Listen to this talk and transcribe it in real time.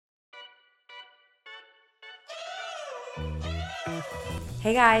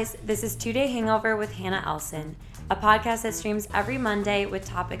Hey guys, this is 2 Day Hangover with Hannah Elson, a podcast that streams every Monday with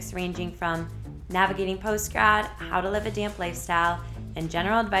topics ranging from navigating post-grad, how to live a damp lifestyle, and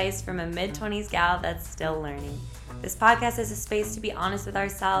general advice from a mid-20s gal that's still learning. This podcast is a space to be honest with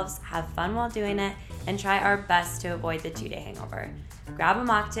ourselves, have fun while doing it, and try our best to avoid the 2-day hangover. Grab a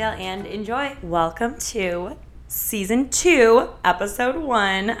mocktail and enjoy. Welcome to Season 2, Episode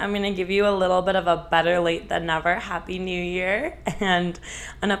 1. I'm going to give you a little bit of a better late than never Happy New Year and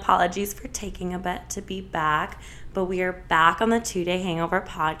an apologies for taking a bit to be back. But we are back on the 2-Day Hangover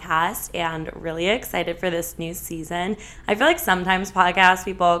podcast and really excited for this new season. I feel like sometimes podcast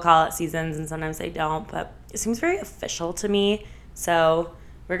people call it seasons and sometimes they don't, but it seems very official to me. So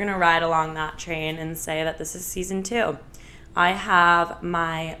we're going to ride along that train and say that this is Season 2. I have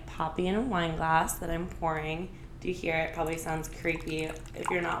my Poppi in a wine glass that I'm pouring. Do you hear it? Probably sounds creepy if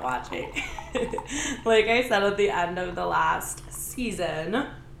you're not watching. Like I said at the end of the last season,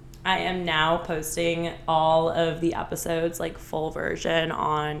 I am now posting all of the episodes, like full version,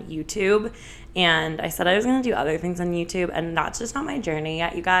 on YouTube. And I said I was going to do other things on YouTube, and that's just not my journey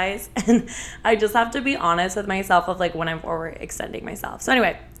yet, you guys. And I just have to be honest with myself of like when I'm overextending myself. So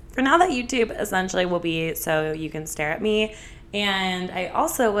anyway, for now that YouTube essentially will be so you can stare at me. And I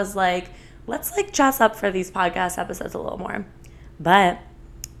also was like, let's like dress up for these podcast episodes a little more. But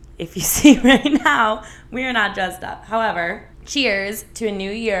if you see right now, we are not dressed up. However, cheers to a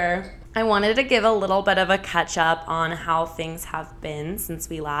new year. I wanted to give a little bit of a catch up on how things have been since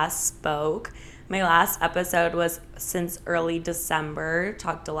we last spoke. My last episode was since early December,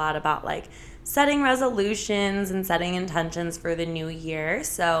 talked a lot about like setting resolutions and setting intentions for the new year.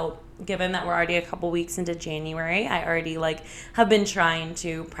 So given that we're already a couple weeks into January, I already like have been trying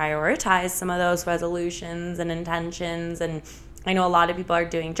to prioritize some of those resolutions and intentions. And I know a lot of people are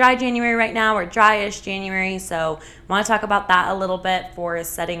doing dry January right now or dryish January. So I want to talk about that a little bit for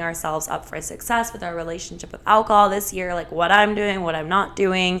setting ourselves up for success with our relationship with alcohol this year, like what I'm doing, what I'm not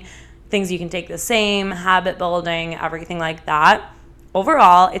doing, things you can take the same, habit building, everything like that.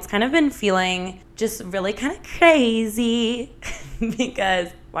 Overall, it's kind of been feeling just really kind of crazy because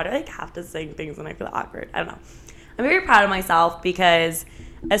why do I have to sing things when I feel awkward? I don't know. I'm very proud of myself because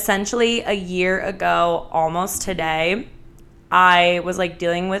essentially a year ago, almost today, I was like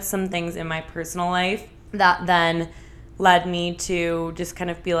dealing with some things in my personal life that then led me to just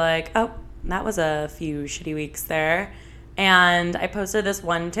kind of be like, oh, that was a few shitty weeks there. And I posted this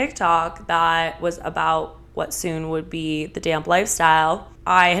one TikTok that was about what soon would be the damp lifestyle.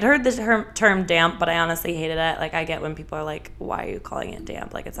 I had heard the term damp, but I honestly hated it. Like, I get when people are like, why are you calling it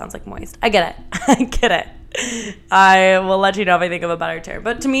damp? Like, it sounds like moist. I get it. I get it. I will let you know if I think of a better term.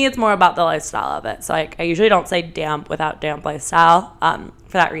 But to me, it's more about the lifestyle of it. So I usually don't say damp without damp lifestyle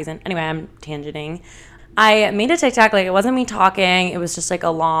for that reason. Anyway, I'm tangenting. I made a TikTok, like, it wasn't me talking. It was just like a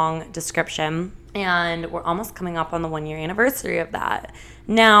long description. And we're almost coming up on the 1-year anniversary of that.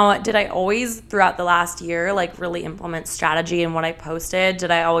 Now, did I always throughout the last year like really implement strategy in what I posted?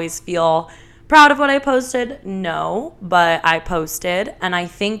 Did I always feel proud of what I posted? No, but I posted. And I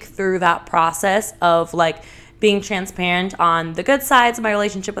think through that process of like being transparent on the good sides of my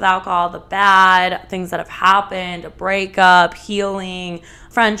relationship with alcohol, the bad, things that have happened, a breakup, healing,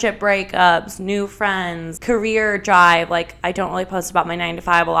 friendship breakups, new friends, career drive. Like, I don't really post about my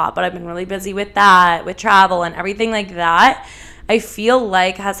 9-to-5 a lot, but I've been really busy with that, with travel and everything like that. I feel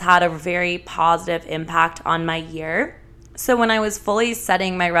like has had a very positive impact on my year. So when I was fully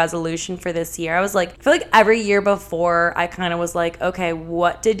setting my resolution for this year, I was like, I feel like every year before I kind of was like, okay,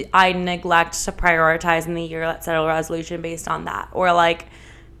 what did I neglect to prioritize in the year? Let's set a resolution based on that. Or like,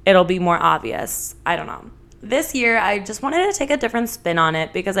 it'll be more obvious. I don't know. This year, I just wanted to take a different spin on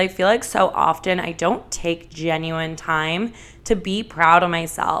it because I feel like so often I don't take genuine time to be proud of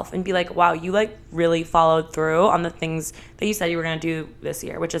myself and be like, wow, you like really followed through on the things that you said you were going to do this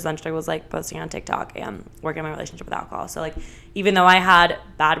year, which essentially was like posting on TikTok and working on my relationship with alcohol. So like, even though I had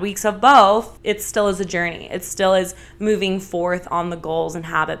bad weeks of both, it still is a journey. It still is moving forth on the goals and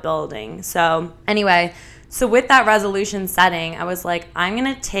habit building. So anyway, so with that resolution setting, I was like, I'm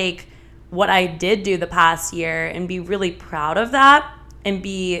going to take what I did do the past year and be really proud of that and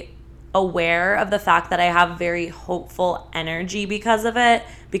be aware of the fact that I have very hopeful energy because of it,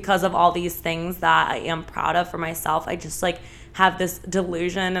 because of all these things that I am proud of for myself. I just like have this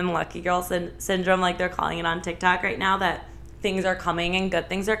delusion and lucky girl syndrome, like they're calling it on TikTok right now, that things are coming and good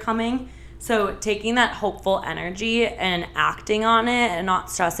things are coming. So taking that hopeful energy and acting on it and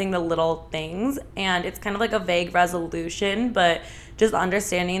not stressing the little things. And it's kind of like a vague resolution, but just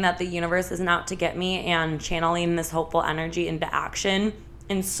understanding that the universe isn't out to get me and channeling this hopeful energy into action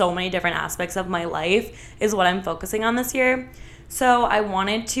in so many different aspects of my life is what I'm focusing on this year. So I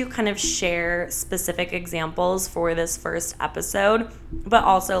wanted to kind of share specific examples for this first episode, but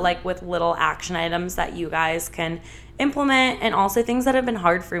also like with little action items that you guys can implement, and also things that have been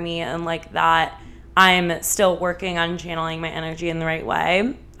hard for me and like that I'm still working on channeling my energy in the right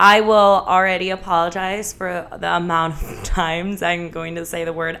way. I will already apologize for the amount of times I'm going to say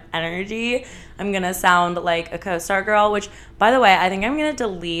the word energy. I'm going to sound like a CoStar girl, which, by the way, I think I'm going to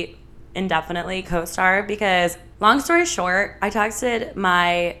delete indefinitely CoStar because, long story short, I texted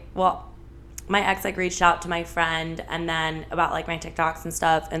my ex like reached out to my friend and then about like my TikToks and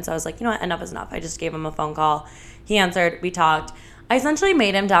stuff. And so I was like, you know what, enough is enough. I just gave him a phone call. He answered, we talked. I essentially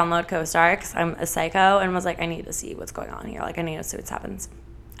made him download CoStar because I'm a psycho and was like, I need to see what's going on here. Like, I need to see what happens.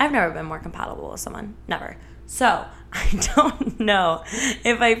 I've never been more compatible with someone. Never. So I don't know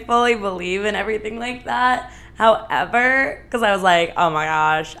if I fully believe in everything like that. However, because I was like, oh my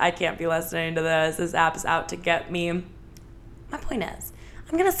gosh, I can't be listening to this. This app is out to get me. My point is,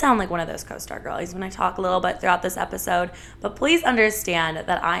 I'm going to sound like one of those CoStar girlies when I talk a little bit throughout this episode. But please understand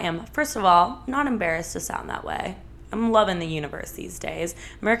that I am, first of all, not embarrassed to sound that way. I'm loving the universe these days.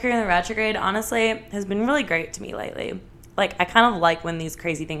 Mercury in the retrograde, honestly, has been really great to me lately. Like, I kind of like when these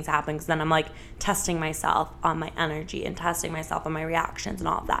crazy things happen because then I'm like testing myself on my energy and testing myself on my reactions and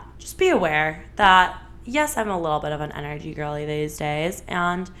all of that. Just be aware that, yes, I'm a little bit of an energy girly these days,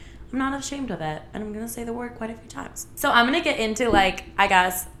 and I'm not ashamed of it. And I'm going to say the word quite a few times. So I'm going to get into, like, I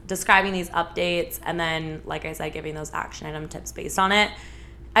guess, describing these updates and then, like I said, giving those action item tips based on it.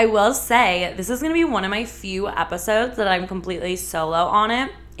 I will say this is going to be one of my few episodes that I'm completely solo on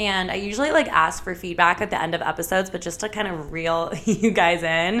it. And I usually like ask for feedback at the end of episodes, but just to kind of reel you guys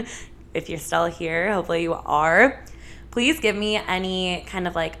in, if you're still here, hopefully you are, please give me any kind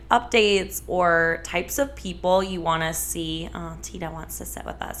of like updates or types of people you want to see. Oh, Tita wants to sit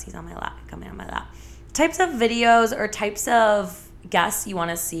with us. He's on my lap, coming on my lap. Types of videos or types of guests you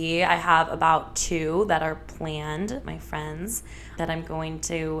want to see. I have about 2 that are planned, my friends, that I'm going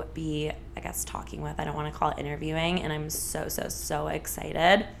to be, I guess, talking with. I don't want to call it interviewing, and I'm so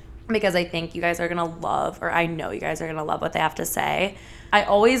excited because I think you guys are going to love, or I know you guys are going to love what they have to say. I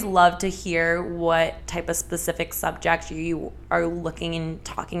always love to hear what type of specific subject you are looking and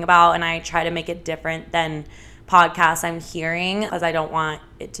talking about, and I try to make it different than podcasts I'm hearing because I don't want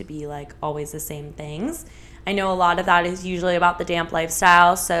it to be like always the same things. I know a lot of that is usually about the damp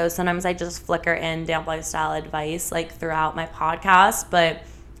lifestyle, so sometimes I just flicker in damp lifestyle advice like throughout my podcast, but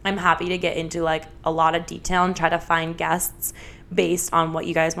I'm happy to get into like a lot of detail and try to find guests based on what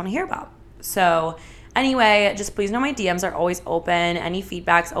you guys want to hear about. So anyway, just please know my DMs are always open. Any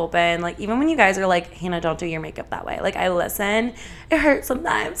feedback's open. Like, even when you guys are like, Hannah, don't do your makeup that way. Like, I listen. It hurts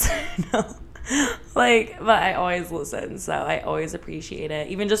sometimes. No. Like, but I always listen, so I always appreciate it,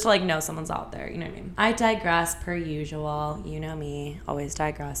 even just to like know someone's out there, you know what I mean? I digress per usual, you know me, always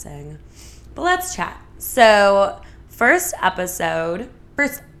digressing, but let's chat. So first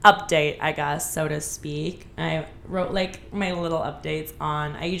update, I guess, so to speak. I wrote like my little updates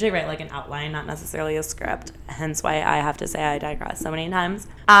on, I usually write like an outline, not necessarily a script, hence why I have to say I digress so many times.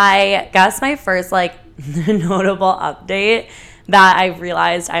 I guess my first like notable update that I've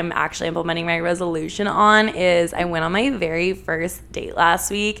realized I'm actually implementing my resolution on is I went on my very first date last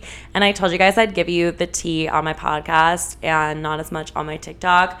week, and I told you guys I'd give you the tea on my podcast and not as much on my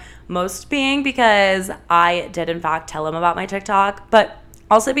TikTok, most being because I did in fact tell him about my TikTok, but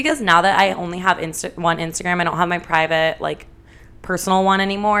also because now that I only have one Instagram, I don't have my private like personal one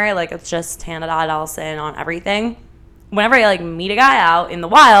anymore. Like, it's just Hannah.Elson on everything. Whenever I like meet a guy out in the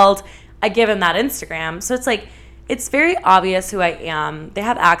wild, I give him that Instagram. So it's like, it's very obvious who I am. They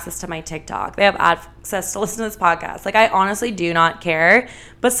have access to my TikTok. They have access to listen to this podcast. Like, I honestly do not care.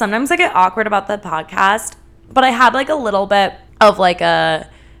 But sometimes I get awkward about the podcast. But I had like a little bit of like a,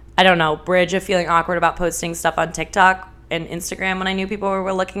 I don't know, bridge of feeling awkward about posting stuff on TikTok and Instagram when I knew people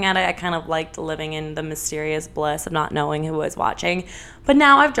were looking at it. I kind of liked living in the mysterious bliss of not knowing who was watching. But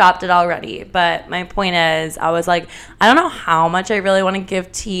now I've dropped it already. But my point is, I was like, I don't know how much I really want to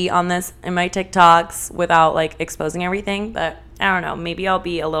give tea on this in my TikToks without like exposing everything. But I don't know, maybe I'll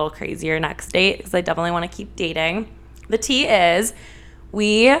be a little crazier next date because I definitely want to keep dating. The tea is,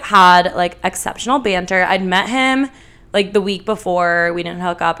 we had like exceptional banter. I'd met him like the week before. We didn't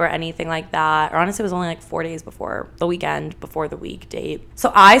hook up or anything like that. Or honestly, it was only like 4 days before the weekend, before the week date. So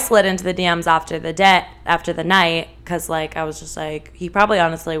I slid into the DMs after the night because like I was just like, he probably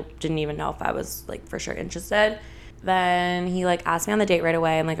honestly didn't even know if I was like for sure interested. Then he like asked me on the date right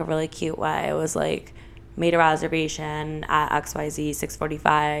away in like a really cute way. It was like, made a reservation at XYZ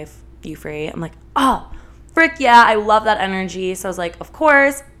 6:45. You free? I'm like, oh, frick yeah, I love that energy. So I was like, of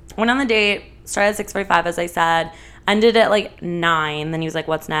course. Went on the date, started at 6:45, as I said, ended at like 9. Then he was like,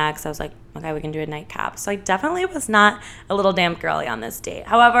 what's next? I was like, okay, we can do a nightcap. So I definitely was not a little damn girly on this date.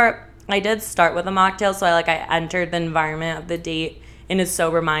 However, I did start with a mocktail, so I entered the environment of the date in a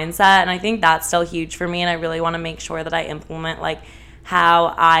sober mindset, and I think that's still huge for me, and I really want to make sure that I implement like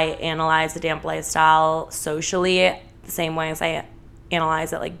how I analyze the damp lifestyle socially the same way as I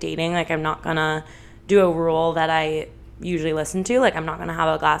analyze it like dating. Like, I'm not gonna do a rule that I usually listen to. Like, I'm not gonna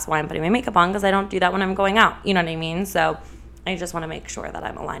have a glass of wine putting my makeup on, because I don't do that when I'm going out, you know what I mean? So I just want to make sure that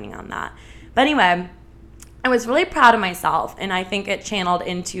I'm aligning on that. But anyway, I was really proud of myself, and I think it channeled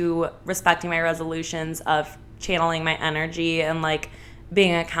into respecting my resolutions of channeling my energy and like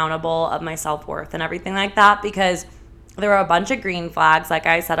being accountable of my self-worth and everything like that, because there were a bunch of green flags. Like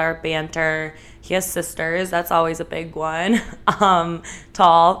I said, our banter. He has sisters. That's always a big one.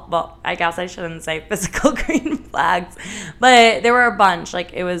 Tall. Well, I guess I shouldn't say physical green flags, but there were a bunch.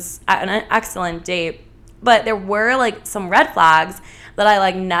 Like, it was an excellent date, but there were like some red flags that I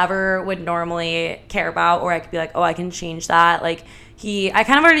like never would normally care about, or I could be like, oh, I can change that. Like, I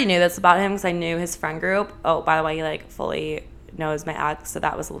kind of already knew this about him because I knew his friend group. Oh, by the way, he like fully knows my ex, so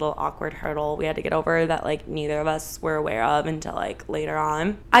that was a little awkward hurdle we had to get over that like neither of us were aware of until like later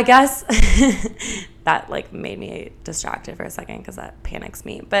on. I guess that like made me distracted for a second because that panics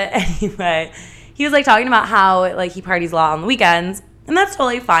me. But anyway, he was like talking about how like he parties a lot on the weekends, and that's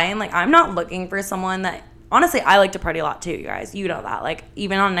totally fine. Like, I'm not looking for someone that, honestly, I like to party a lot too, you guys. You know that. Like,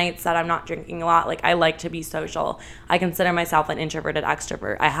 even on nights that I'm not drinking a lot, like, I like to be social. I consider myself an introverted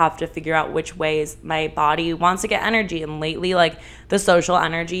extrovert. I have to figure out which ways my body wants to get energy. And lately, like, the social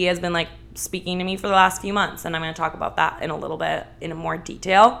energy has been, like, speaking to me for the last few months. And I'm going to talk about that in a little bit in more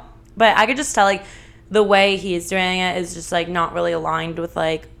detail. But I could just tell, like, the way he's doing it is just, like, not really aligned with,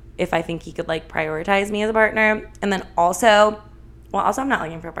 like, if I think he could, like, prioritize me as a partner. And then also, I'm not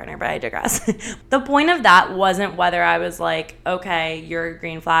looking for a partner, but I digress. The point of that wasn't whether I was like, okay, you're a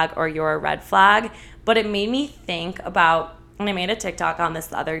green flag or you're a red flag, but it made me think about, and I made a TikTok on this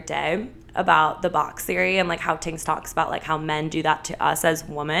the other day about the box theory and like how Tinks talks about like how men do that to us as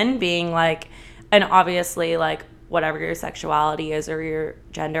women, being like, and obviously like whatever your sexuality is or your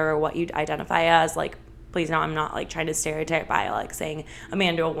gender or what you identify as, like, please know I'm not like trying to stereotype by like saying a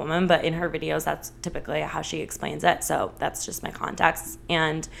man to a woman, but in her videos, that's typically how she explains it. So that's just my context.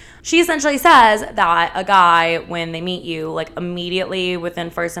 And she essentially says that a guy, when they meet you, like immediately within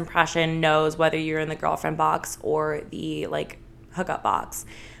first impression knows whether you're in the girlfriend box or the like hookup box.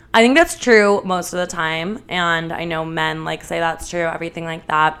 I think that's true most of the time. And I know men like say that's true, everything like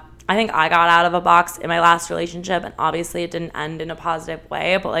that. I think I got out of a box in my last relationship, and obviously it didn't end in a positive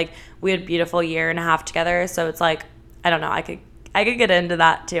way, but like we had a beautiful year and a half together. So it's like, I don't know, I could get into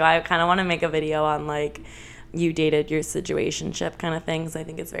that too. I kind of want to make a video on like you dated your situationship kind of things. I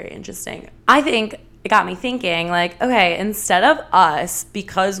think it's very interesting. I think it got me thinking like, okay, instead of us,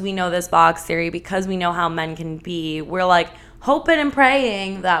 because we know this box theory, because we know how men can be, we're like hoping and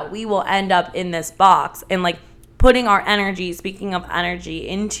praying that we will end up in this box and like putting our energy, speaking of energy,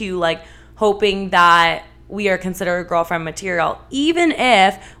 into like hoping that we are considered girlfriend material, even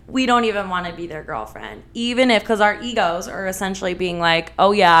if we don't even want to be their girlfriend. Even if, because our egos are essentially being like,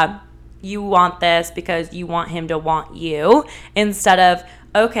 oh yeah, you want this because you want him to want you, instead of,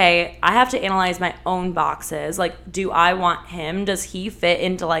 okay, I have to analyze my own boxes. Like, do I want him? Does he fit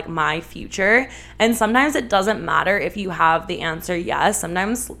into like my future? And sometimes it doesn't matter if you have the answer yes.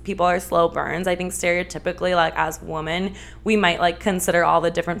 Sometimes people are slow burns. I think stereotypically, like as women, we might like consider all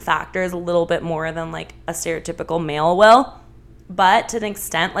the different factors a little bit more than like a stereotypical male will. But to an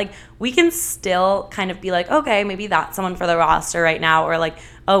extent, like we can still kind of be like, okay, maybe that's someone for the roster right now, or like,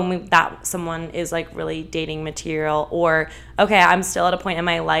 oh, maybe that someone is like really dating material, or okay, I'm still at a point in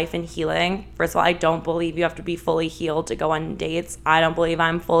my life in healing. First of all, I don't believe you have to be fully healed to go on dates. I don't believe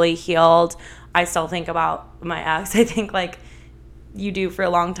I'm fully healed. I still think about my ex. I think like you do for a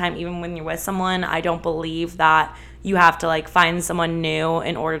long time, even when you're with someone. I don't believe that you have to like find someone new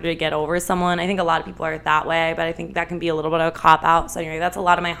in order to get over someone. I think a lot of people are that way, but I think that can be a little bit of a cop out. So anyway, that's a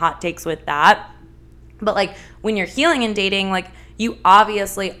lot of my hot takes with that. But like when you're healing and dating, like you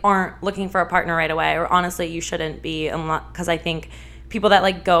obviously aren't looking for a partner right away, or honestly you shouldn't be, because I think people that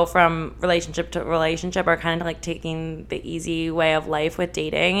like go from relationship to relationship are kind of like taking the easy way of life with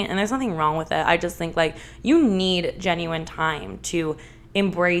dating, and there's nothing wrong with it. I just think like you need genuine time to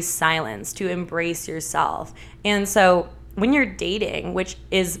embrace silence, to embrace yourself. And so when you're dating, which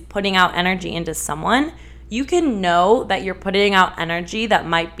is putting out energy into someone, you can know that you're putting out energy that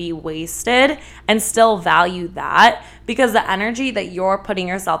might be wasted and still value that, because the energy that you're putting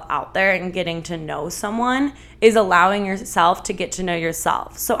yourself out there and getting to know someone is allowing yourself to get to know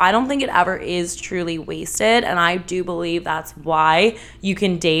yourself. So I don't think it ever is truly wasted, and I do believe that's why you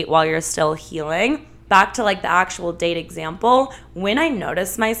can date while you're still healing. Back to like the actual date example, when I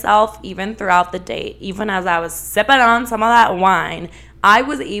noticed myself even throughout the date, even as I was sipping on some of that wine, I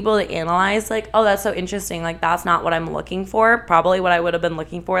was able to analyze like, oh, that's so interesting. Like, that's not what I'm looking for. Probably what I would have been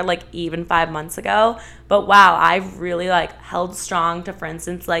looking for like even 5 months ago. But wow, I've really like held strong to, for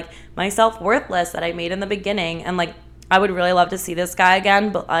instance, like my self-worth list that I made in the beginning. And like, I would really love to see this guy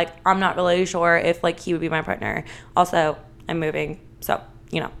again, but like, I'm not really sure if like he would be my partner. Also, I'm moving. So,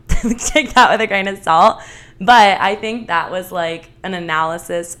 take that with a grain of salt. But I think that was like an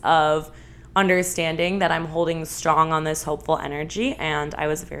analysis of understanding that I'm holding strong on this hopeful energy, and I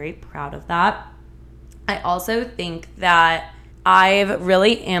was very proud of that. I also think that I've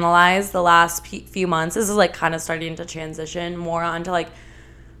really analyzed the last few months. This is like kind of starting to transition more onto like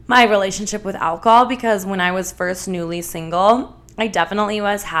my relationship with alcohol, because when I was first newly single, I definitely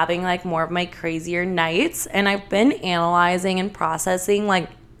was having like more of my crazier nights, and I've been analyzing and processing like,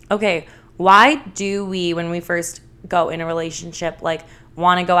 okay, why do we, when we first go in a relationship, like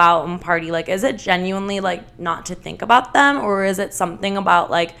want to go out and party? Like, is it genuinely like not to think about them, or is it something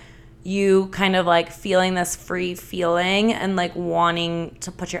about like you kind of like feeling this free feeling and like wanting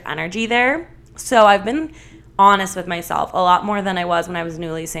to put your energy there? So I've been honest with myself a lot more than I was when I was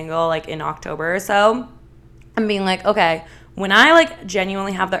newly single, like in October or so. I'm being like, okay, when I like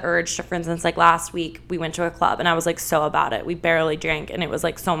genuinely have the urge to, for instance, like last week we went to a club and I was like so about it. We barely drank and it was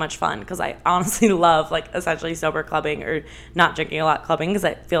like so much fun, because I honestly love like essentially sober clubbing, or not drinking a lot clubbing, because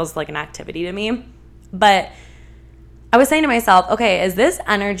it feels like an activity to me. But I was saying to myself, okay, is this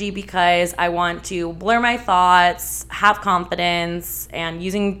energy because I want to blur my thoughts, have confidence, and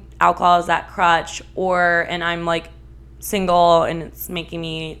using alcohol as that crutch, and I'm like single and it's making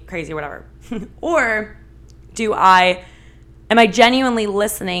me crazy or whatever? Or am I genuinely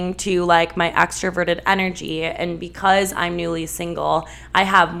listening to like my extroverted energy, and because I'm newly single, I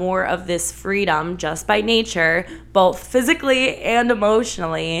have more of this freedom just by nature, both physically and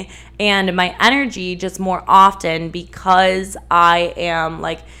emotionally, and my energy just more often because I am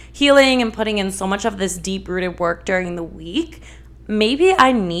like healing and putting in so much of this deep-rooted work during the week. Maybe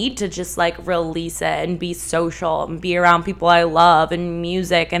I need to just like release it and be social and be around people I love and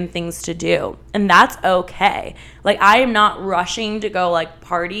music and things to do. And that's okay. Like, I am not rushing to go like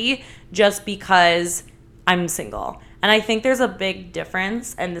party just because I'm single. And I think there's a big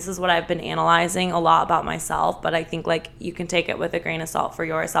difference, and this is what I've been analyzing a lot about myself, but I think like you can take it with a grain of salt for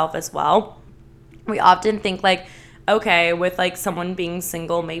yourself as well. We often think like, okay, with like someone being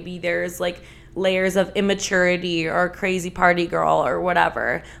single, maybe there's like layers of immaturity or crazy party girl or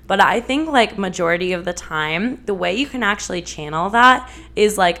whatever. But I think like majority of the time, the way you can actually channel that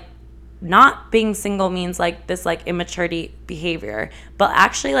is like not being single means like this like immaturity behavior, but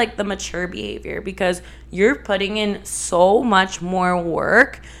actually like the mature behavior, because you're putting in so much more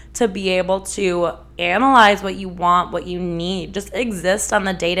work to be able to analyze what you want, what you need, just exist on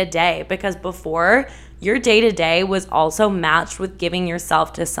the day-to-day. Because before, your day-to-day was also matched with giving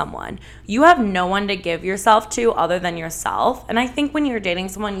yourself to someone. You have no one to give yourself to other than yourself. And I think when you're dating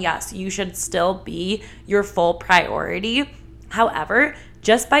someone, yes, you should still be your full priority. However,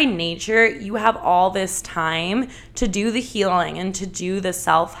 just by nature, you have all this time to do the healing and to do the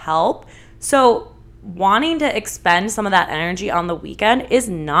self-help. So wanting to expend some of that energy on the weekend is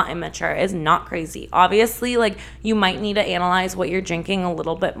not immature, is not crazy. Obviously, like, you might need to analyze what you're drinking a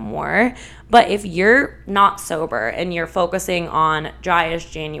little bit more, but if you're not sober and you're focusing on dry as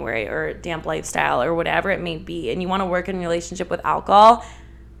January or damp lifestyle or whatever it may be, and you want to work in a relationship with alcohol,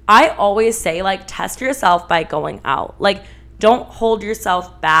 I always say, like, test yourself by going out. Like, don't hold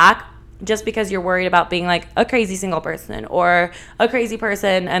yourself back just because you're worried about being like a crazy single person or a crazy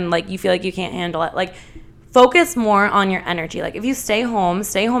person and like you feel like you can't handle it. Like, focus more on your energy. Like, if you stay home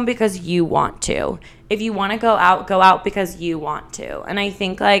because you want to. If you want to go out because you want to. And I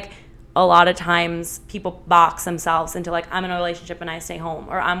think like a lot of times people box themselves into like, I'm in a relationship and I stay home,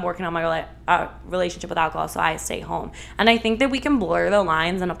 or I'm working on my relationship with alcohol, so I stay home. And I think that we can blur the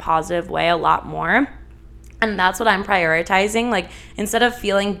lines in a positive way a lot more. And that's what I'm prioritizing. Like, instead of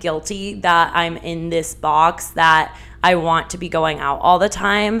feeling guilty that I'm in this box that I want to be going out all the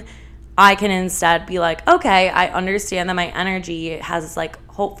time, I can instead be like, okay, I understand that my energy has like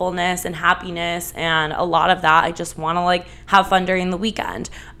hopefulness and happiness and a lot of that. I just want to like have fun during the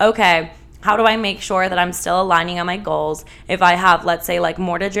weekend. Okay, how do I make sure that I'm still aligning on my goals? If I have, let's say, like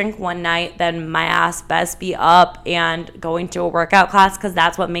more to drink one night, then my ass best be up and going to a workout class, because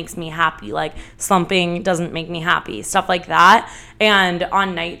that's what makes me happy. Like slumping doesn't make me happy, stuff like that. And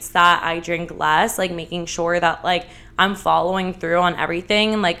on nights that I drink less, like making sure that like I'm following through on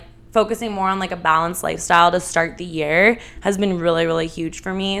everything and like focusing more on like a balanced lifestyle to start the year has been really, really huge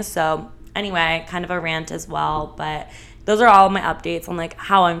for me. So anyway, kind of a rant as well, but those are all my updates on like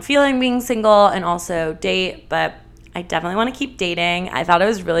how I'm feeling being single and also date. But I definitely want to keep dating. I thought it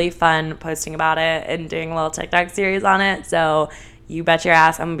was really fun posting about it and doing a little TikTok series on it. So you bet your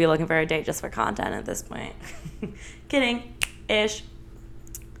ass I'm going to be looking for a date just for content at this point. Kidding. Ish.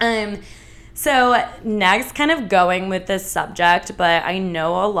 So next, kind of going with this subject, but I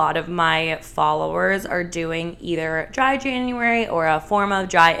know a lot of my followers are doing either dry January or a form of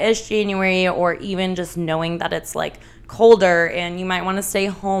dry-ish January, or even just knowing that it's like colder and you might want to stay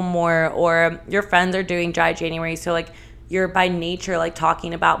home more, or your friends are doing dry January, so like you're by nature like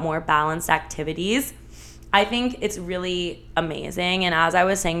talking about more balanced activities. I think it's really amazing. And as I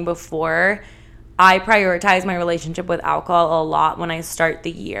was saying before, I prioritize my relationship with alcohol a lot when I start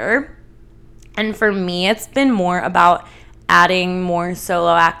the year. And for me, it's been more about adding more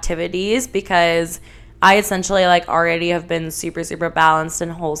solo activities, because I essentially like already have been super, super balanced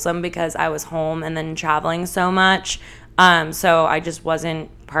and wholesome because I was home and then traveling so much. So I just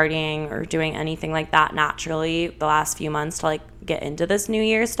wasn't partying or doing anything like that naturally the last few months to like get into this new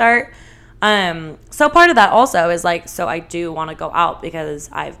year start. So part of that also is like, so I do want to go out because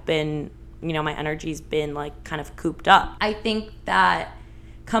I've been, you know, my energy's been like kind of cooped up. I think that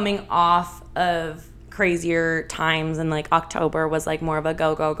coming off of crazier times and like October was like more of a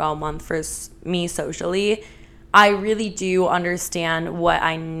go month for me socially, I really do understand what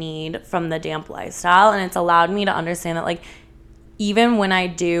I need from the damp lifestyle. And it's allowed me to understand that like even when I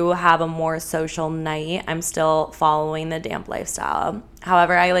do have a more social night, I'm still following the damp lifestyle.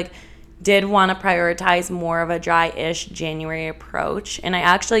 However, I like did want to prioritize more of a dry-ish January approach. And I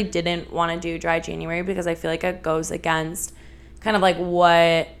actually didn't want to do dry January because I feel like it goes against kind of like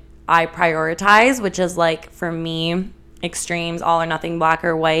what I prioritize, which is like for me, extremes, all or nothing, black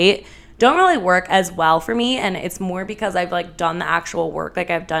or white, don't really work as well for me. And it's more because I've like done the actual work. Like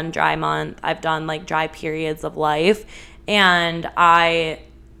I've done dry month, I've done like dry periods of life, and I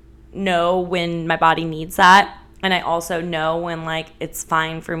know when my body needs that. And I also know when like it's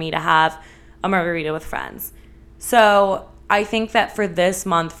fine for me to have a margarita with friends. So I think that for this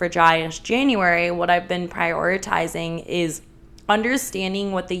month, for dry-ish January, what I've been prioritizing is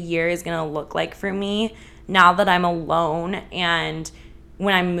understanding what the year is going to look like for me now that I'm alone. And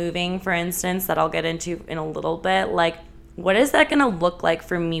when I'm moving, for instance, that I'll get into in a little bit, like what is that going to look like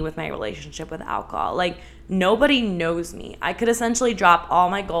for me with my relationship with alcohol? Like nobody knows me. I could essentially drop all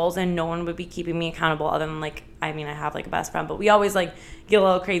my goals and no one would be keeping me accountable other than like, I mean, I have like a best friend, but we always like get a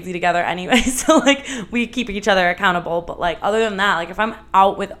little crazy together anyway. So like we keep each other accountable. But like other than that, like if I'm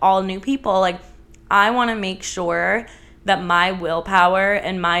out with all new people, like I want to make sure that my willpower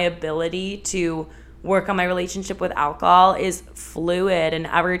and my ability to work on my relationship with alcohol is fluid and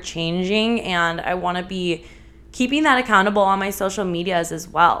ever changing. And I want to be keeping that accountable on my social medias as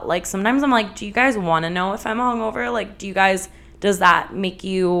well. Like sometimes I'm like, do you guys want to know if I'm hungover? Like, does that make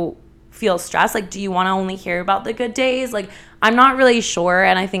you feel stressed? Like, do you want to only hear about the good days? Like, I'm not really sure.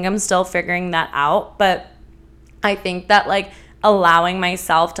 And I think I'm still figuring that out. But I think that like allowing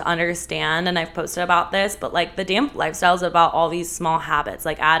myself to understand, and I've posted about this, but like the damp lifestyle is about all these small habits,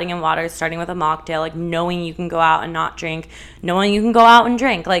 like adding in water, starting with a mocktail, like knowing you can go out and not drink, knowing you can go out and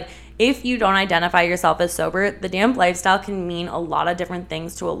drink. Like if you don't identify yourself as sober, the damp lifestyle can mean a lot of different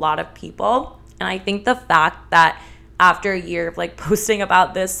things to a lot of people. And I think the fact that after a year of like posting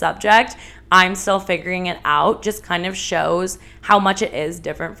about this subject, I'm still figuring it out just kind of shows how much it is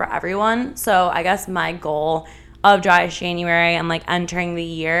different for everyone. So I guess my goal of dry January and like entering the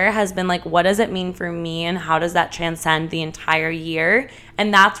year has been like, what does it mean for me and how does that transcend the entire year?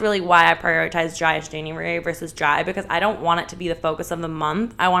 And that's really why I prioritize dry January versus dry, because I don't want it to be the focus of the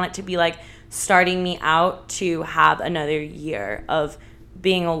month. I want it to be like starting me out to have another year of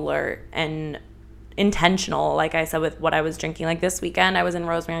being alert and intentional. Like I said, with what I was drinking, like this weekend I was in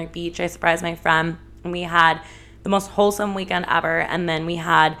Rosemary Beach. I surprised my friend and we had the most wholesome weekend ever. And then we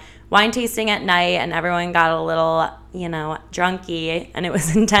had wine tasting at night and everyone got a little, drunky, and it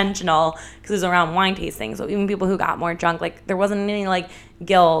was intentional because it was around wine tasting. So even people who got more drunk, like there wasn't any like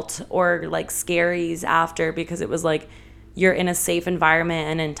guilt or like scaries after, because it was like you're in a safe environment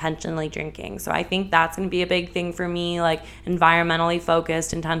and intentionally drinking. So I think that's going to be a big thing for me, like environmentally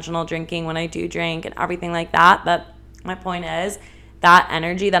focused, intentional drinking when I do drink and everything like that. But my point is that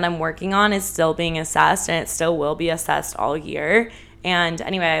energy that I'm working on is still being assessed, and it still will be assessed all year. And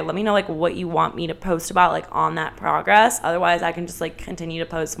anyway, let me know like what you want me to post about like on that progress. Otherwise, I can just like continue to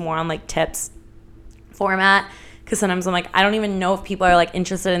post more on like tips format, because sometimes I'm like, I don't even know if people are like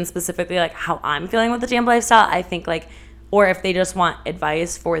interested in specifically like how I'm feeling with the Jamb lifestyle. I think like, or if they just want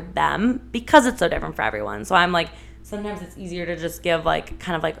advice for them, because it's so different for everyone. So I'm like, sometimes it's easier to just give like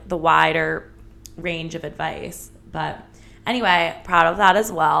kind of like the wider range of advice. But anyway, proud of that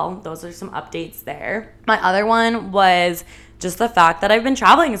as well. Those are some updates there. My other one was just the fact that I've been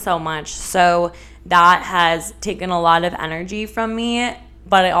traveling so much. So that has taken a lot of energy from me,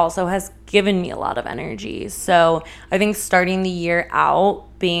 but it also has given me a lot of energy. So I think starting the year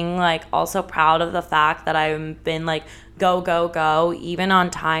out being like also proud of the fact that I've been like go, go, go, even on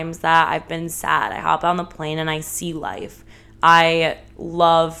times that I've been sad. I hop on the plane and I see life. I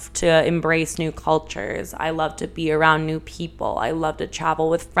love to embrace new cultures. I love to be around new people. I love to travel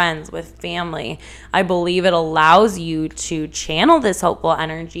with friends, with family. I believe it allows you to channel this hopeful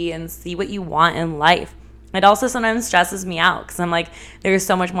energy and see what you want in life. It also sometimes stresses me out because I'm like, there's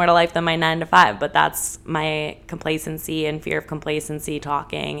so much more to life than my 9 to 5, but that's my complacency and fear of complacency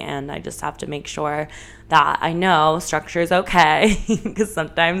talking. And I just have to make sure that I know structure is okay, because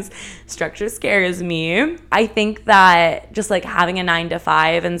sometimes structure scares me. I think that just like having a 9 to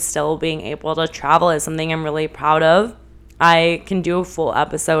 5 and still being able to travel is something I'm really proud of. I can do a full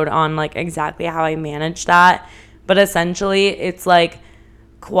episode on like exactly how I manage that, but essentially it's like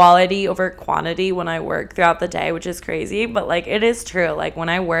quality over quantity when I work throughout the day, which is crazy, but like it is true. Like when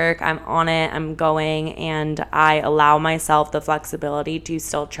I work, I'm on it, I'm going, and I allow myself the flexibility to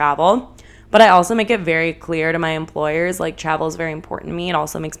still travel. But I also make it very clear to my employers, like travel is very important to me. It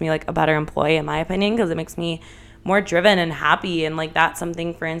also makes me like a better employee in my opinion, because it makes me more driven and happy. And like that's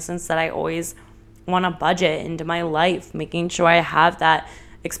something, for instance, that I always want to budget into my life, making sure I have that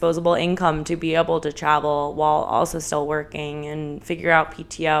exposable income to be able to travel while also still working and figure out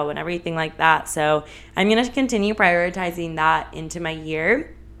PTO and everything like that. So I'm going to continue prioritizing that into my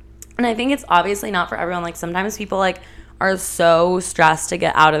year. And I think it's obviously not for everyone. Like sometimes people like are so stressed to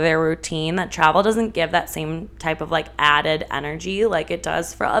get out of their routine that travel doesn't give that same type of like added energy like it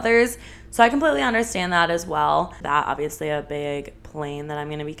does for others. So I completely understand that as well. That obviously a big plane that I'm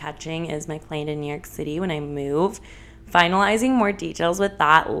going to be catching is my plane to New York City when I move. Finalizing more details with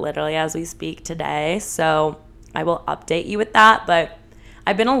that literally as we speak today. So I will update you with that. But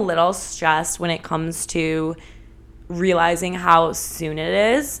I've been a little stressed when it comes to realizing how soon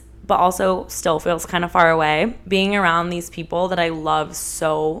it is, but also still feels kind of far away. Being around these people that I love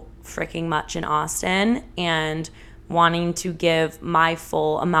so freaking much in Austin and wanting to give my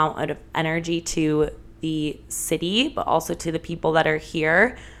full amount of energy to the city, but also to the people that are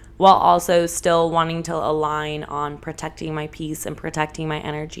here, while also still wanting to align on protecting my peace and protecting my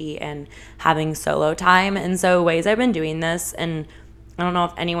energy and having solo time. And so ways I've been doing this, and I don't know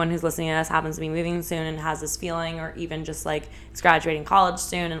if anyone who's listening to this happens to be moving soon and has this feeling, or even just like is graduating college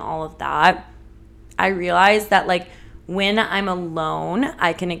soon and all of that, I realized that like when I'm alone,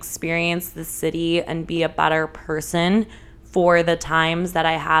 I can experience the city and be a better person for the times that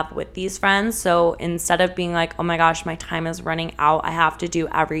I have with these friends. So instead of being like, oh my gosh, my time is running out, I have to do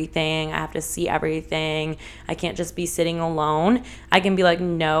everything, I have to see everything, I can't just be sitting alone, I can be like,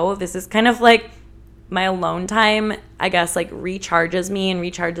 no, this is kind of like my alone time, I guess, like recharges me and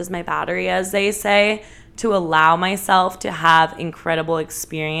recharges my battery, as they say, to allow myself to have incredible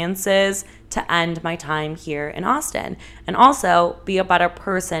experiences to end my time here in Austin, and also be a better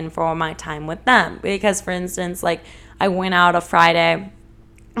person for my time with them. Because for instance, like I went out a Friday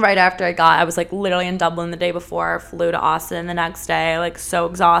right after I was like literally in Dublin the day before, flew to Austin the next day, like so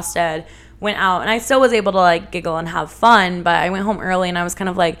exhausted, went out, and I still was able to like giggle and have fun, but I went home early and I was kind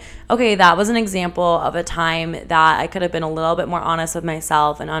of like, okay, that was an example of a time that I could have been a little bit more honest with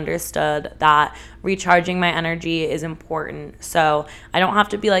myself and understood that recharging my energy is important. So I don't have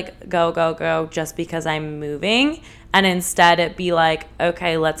to be like go, go, go just because I'm moving. And instead it be like,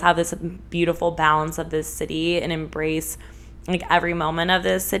 okay, let's have this beautiful balance of this city and embrace like every moment of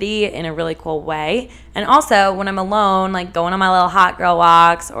this city in a really cool way. And also when I'm alone, like going on my little hot girl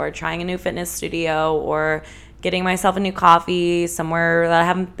walks or trying a new fitness studio or getting myself a new coffee somewhere that I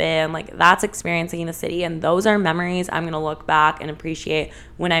haven't been, like that's experiencing the city. And those are memories I'm going to look back and appreciate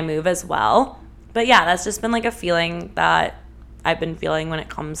when I move as well. But yeah, that's just been like a feeling that I've been feeling when it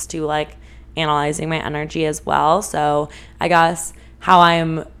comes to like analyzing my energy as well. So I guess how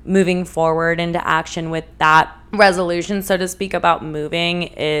I'm moving forward into action with that resolution, so to speak, about moving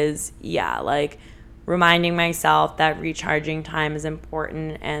is, yeah, like reminding myself that recharging time is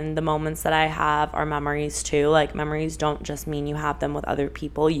important, and the moments that I have are memories too. Like, memories don't just mean you have them with other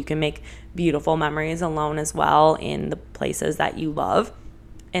people. You can make beautiful memories alone as well in the places that you love.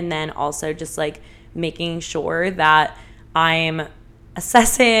 And then also just like making sure that I'm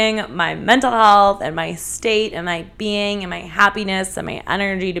assessing my mental health and my state and my being and my happiness and my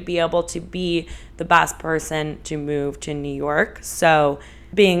energy to be able to be the best person to move to New York. So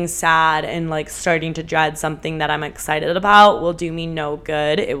being sad and like starting to dread something that I'm excited about will do me no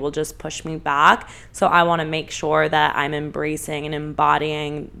good. It will just push me back. So I want to make sure that I'm embracing and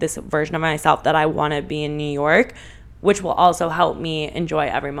embodying this version of myself that I want to be in New York, which will also help me enjoy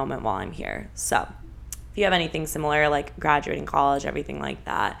every moment while I'm here. So if you have anything similar, like graduating college, everything like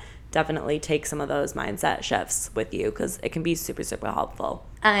that, definitely take some of those mindset shifts with you because it can be super, super helpful.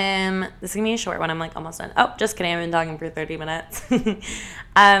 This is going to be a short one. I'm like almost done. Oh, just kidding. I've been talking for 30 minutes.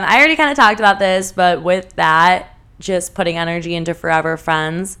 I already kind of talked about this, but with that, just putting energy into forever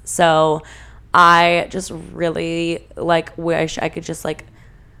friends. So I just really like wish I could just like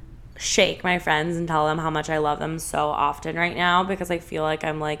shake my friends and tell them how much I love them so often right now, because I feel like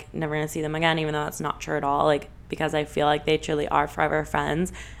I'm like never gonna see them again, even though that's not true at all. Like, because I feel like they truly are forever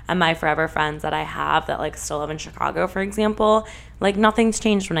friends, and my forever friends that I have that like still live in Chicago, for example, like nothing's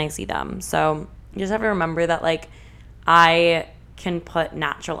changed when I see them. So you just have to remember that like I can put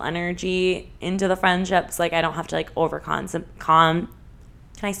natural energy into the friendships. Like, I don't have to like overcompensate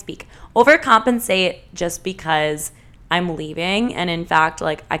just because I'm leaving. And in fact,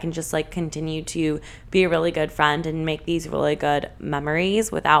 like I can just like continue to be a really good friend and make these really good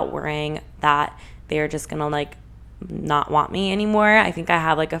memories without worrying that they're just gonna like not want me anymore. I think I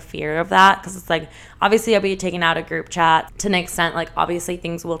have like a fear of that because it's like, obviously I'll be taking out a group chat to an extent. Like, obviously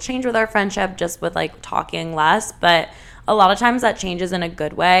things will change with our friendship just with like talking less, but a lot of times that changes in a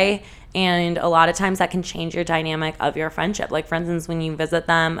good way. And a lot of times that can change your dynamic of your friendship. Like, for instance, when you visit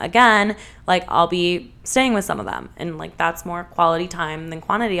them again, like I'll be staying with some of them, and like that's more quality time than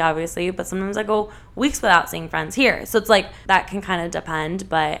quantity, obviously. But sometimes I go weeks without seeing friends here. So it's like that can kind of depend,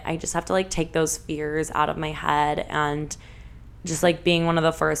 but I just have to like take those fears out of my head. And just like being one of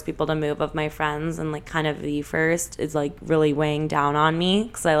the first people to move of my friends, and like kind of the first, is like really weighing down on me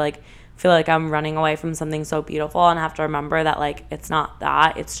because I like feel like I'm running away from something so beautiful, and I have to remember that like it's not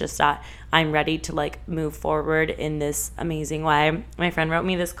that, it's just that I'm ready to like move forward in this amazing way. My friend wrote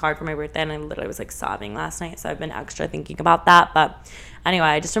me this card for my birthday, and I literally was like sobbing last night, so I've been extra thinking about that. But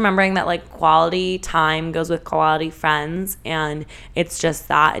anyway, just remembering that like quality time goes with quality friends, and it's just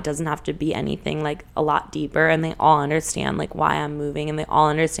that it doesn't have to be anything like a lot deeper, and they all understand like why I'm moving, and they all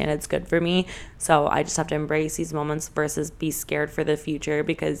understand it's good for me. So I just have to embrace these moments versus be scared for the future,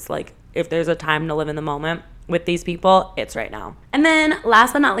 because like if there's a time to live in the moment with these people, it's right now. And then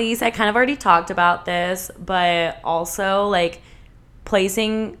last but not least, I kind of already talked about this, but also like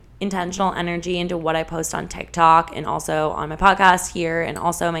placing intentional energy into what I post on TikTok and also on my podcast here, and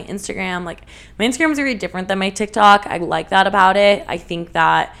also my Instagram. Like, my Instagram is very different than my TikTok. I like that about it. I think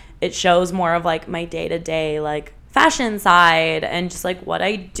that it shows more of like my day-to-day like fashion side and just like what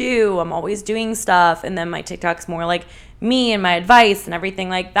I do. I'm always doing stuff. And then my TikTok's more like me and my advice and everything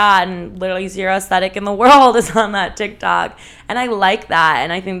like that, and literally zero aesthetic in the world is on that TikTok, and I like that.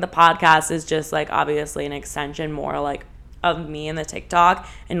 And I think the podcast is just like obviously an extension more like of me and the TikTok,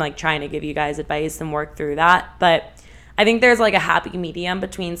 and like trying to give you guys advice and work through that. But I think there's like a happy medium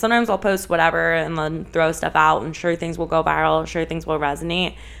between, sometimes I'll post whatever and then throw stuff out, and sure, things will go viral, sure, things will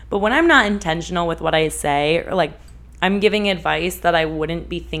resonate. But when I'm not intentional with what I say, or like I'm giving advice that I wouldn't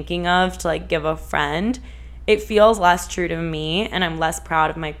be thinking of to like give a friend, it feels less true to me, and I'm less proud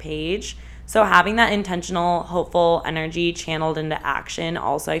of my page. So having that intentional, hopeful energy channeled into action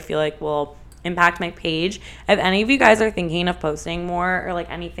also, I feel like, will impact my page. If any of you guys are thinking of posting more or like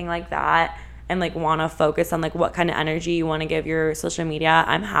anything like that, and like want to focus on like what kind of energy you want to give your social media,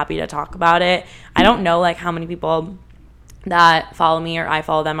 I'm happy to talk about it. I don't know like how many people that follow me or I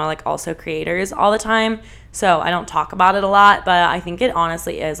follow them are like also creators all the time, so I don't talk about it a lot. But I think it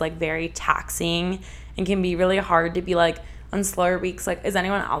honestly is like very taxing and can be really hard to be like, on slower weeks, like, is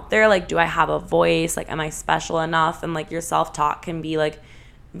anyone out there? Like, do I have a voice? Like, am I special enough? And like your self-talk can be like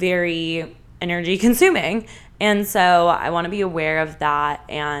very energy consuming. And so I want to be aware of that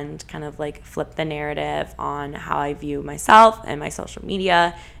and kind of like flip the narrative on how I view myself and my social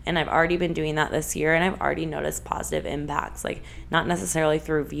media. And I've already been doing that this year, and I've already noticed positive impacts, like not necessarily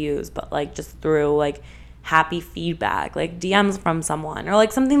through views, but like just through like happy feedback, like DMs from someone or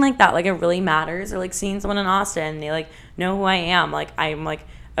like something like that. Like, it really matters. Or like seeing someone in Austin and they like know who I am. Like, I'm like,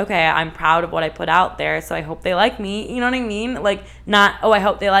 okay, I'm proud of what I put out there, so I hope they like me. You know what I mean? Like, not, oh, I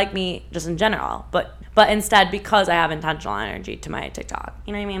hope they like me just in general, but but instead because I have intentional energy to my TikTok.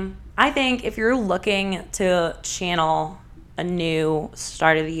 You know what I mean? I think if you're looking to channel a new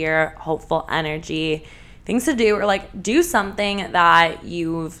start of the year, hopeful energy, things to do, or like do something that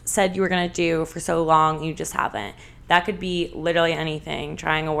you've said you were going to do for so long, you just haven't. That could be literally anything.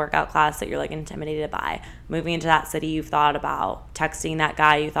 Trying a workout class that you're like intimidated by, moving into that city you've thought about, texting that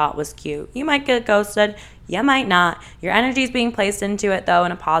guy you thought was cute. You might get ghosted, you might not. Your energy is being placed into it though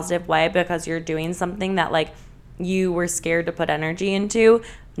in a positive way because you're doing something that like you were scared to put energy into,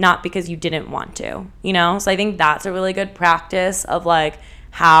 not because you didn't want to, you know? So I think that's a really good practice of like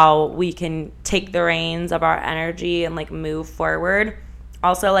how we can take the reins of our energy and like move forward.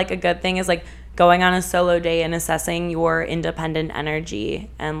 Also, like a good thing is like going on a solo day and assessing your independent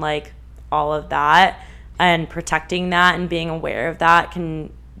energy and like all of that and protecting that and being aware of that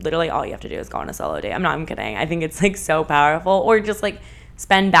can literally all you have to do is go on a solo day. I'm not even kidding. I think it's like so powerful. Or just like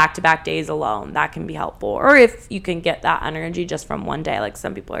spend back-to-back days alone. That can be helpful. Or if you can get that energy just from one day, like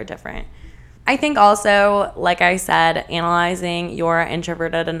some people are different. I think also, like I said, analyzing your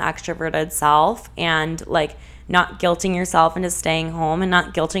introverted and extroverted self and like not guilting yourself into staying home and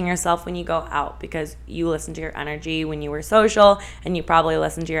not guilting yourself when you go out because you listen to your energy when you were social and you probably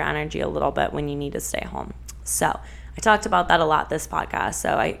listen to your energy a little bit when you need to stay home. So I talked about that a lot this podcast,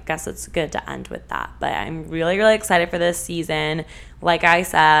 so I guess it's good to end with that. But I'm really, really excited for this season. Like I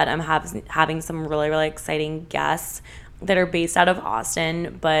said, I'm having some really, really exciting guests that are based out of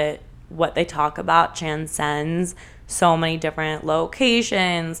Austin, but what they talk about transcends so many different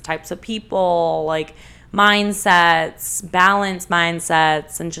locations, types of people, like mindsets, balanced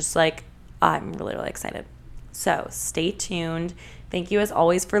mindsets, and just like I'm really, really excited. So stay tuned. Thank you as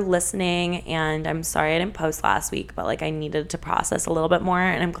always for listening, and I'm sorry I didn't post last week, but like I needed to process a little bit more,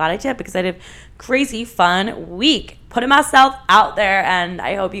 and I'm glad I did because I did a crazy fun week putting myself out there, and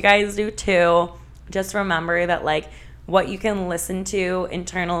I hope you guys do too. Just remember that like what you can listen to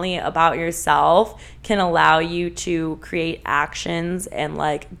internally about yourself can allow you to create actions and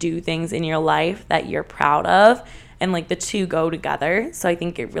like do things in your life that you're proud of, and like the two go together. So I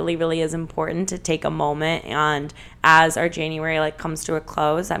think it really, really is important to take a moment, and as our January like comes to a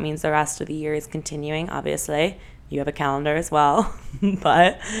close, that means the rest of the year is continuing. Obviously you have a calendar as well,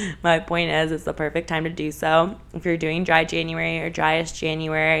 but my point is it's the perfect time to do so. If you're doing dry January or driest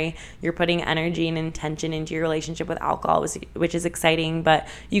January, you're putting energy and intention into your relationship with alcohol, which is exciting, but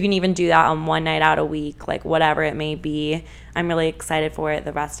you can even do that on one night out a week, like whatever it may be. I'm really excited for it.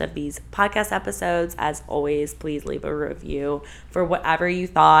 The rest of these podcast episodes, as always, please leave a review for whatever you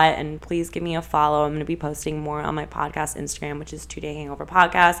thought, and please give me a follow. I'm going to be posting more on my podcast Instagram, which is 2 Day Hangover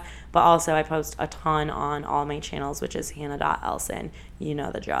Podcast, but also I post a ton on all my channels, which is Hannah.Elson. You know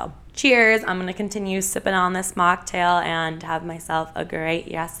the drill. Cheers. I'm going to continue sipping on this mocktail and have myself a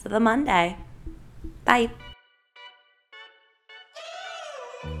great rest of the Monday. Bye.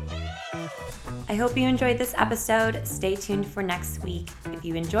 I hope you enjoyed this episode. Stay tuned for next week. If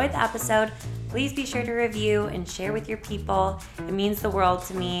you enjoyed the episode, please be sure to review and share with your people. It means the world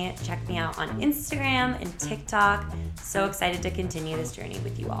to me. Check me out on Instagram and TikTok. So excited to continue this journey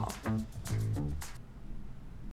with you all.